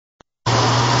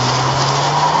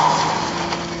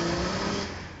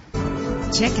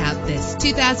Check out this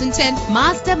 2010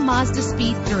 MAZDA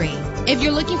If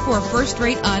you're looking for a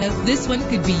first-rate auto, this one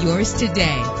could be yours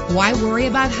today. Why worry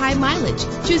about high mileage?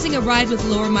 Choosing a ride with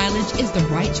lower mileage is the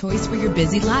right choice for your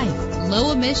busy life.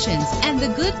 Low emissions and the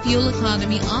good fuel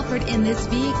economy offered in this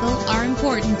vehicle are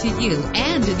important to you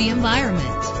and to the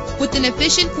environment. With an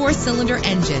efficient 4-cylinder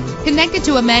engine connected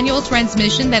to a manual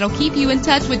transmission that'll keep you in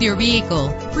touch with your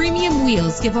vehicle, premium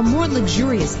wheels give a more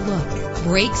luxurious look.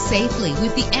 Brake safely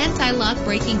with the anti-lock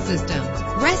braking system.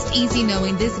 Rest easy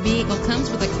knowing this vehicle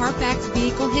comes with a Carfax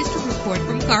Vehicle History Report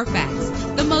from Carfax,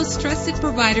 the most trusted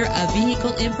provider of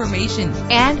vehicle information.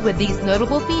 And with these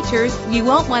notable features, you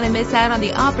won't want to miss out on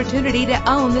the opportunity to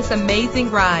own this amazing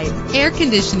ride. Air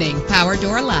conditioning, power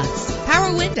door locks,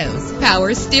 power windows,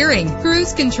 power steering,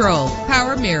 cruise control,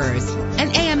 power mirrors,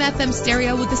 an AM/FM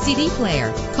stereo with a CD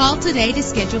player. Call today to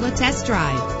schedule a test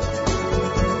drive.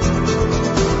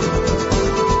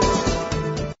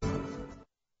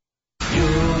 You'll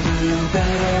do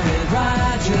better with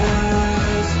Roger.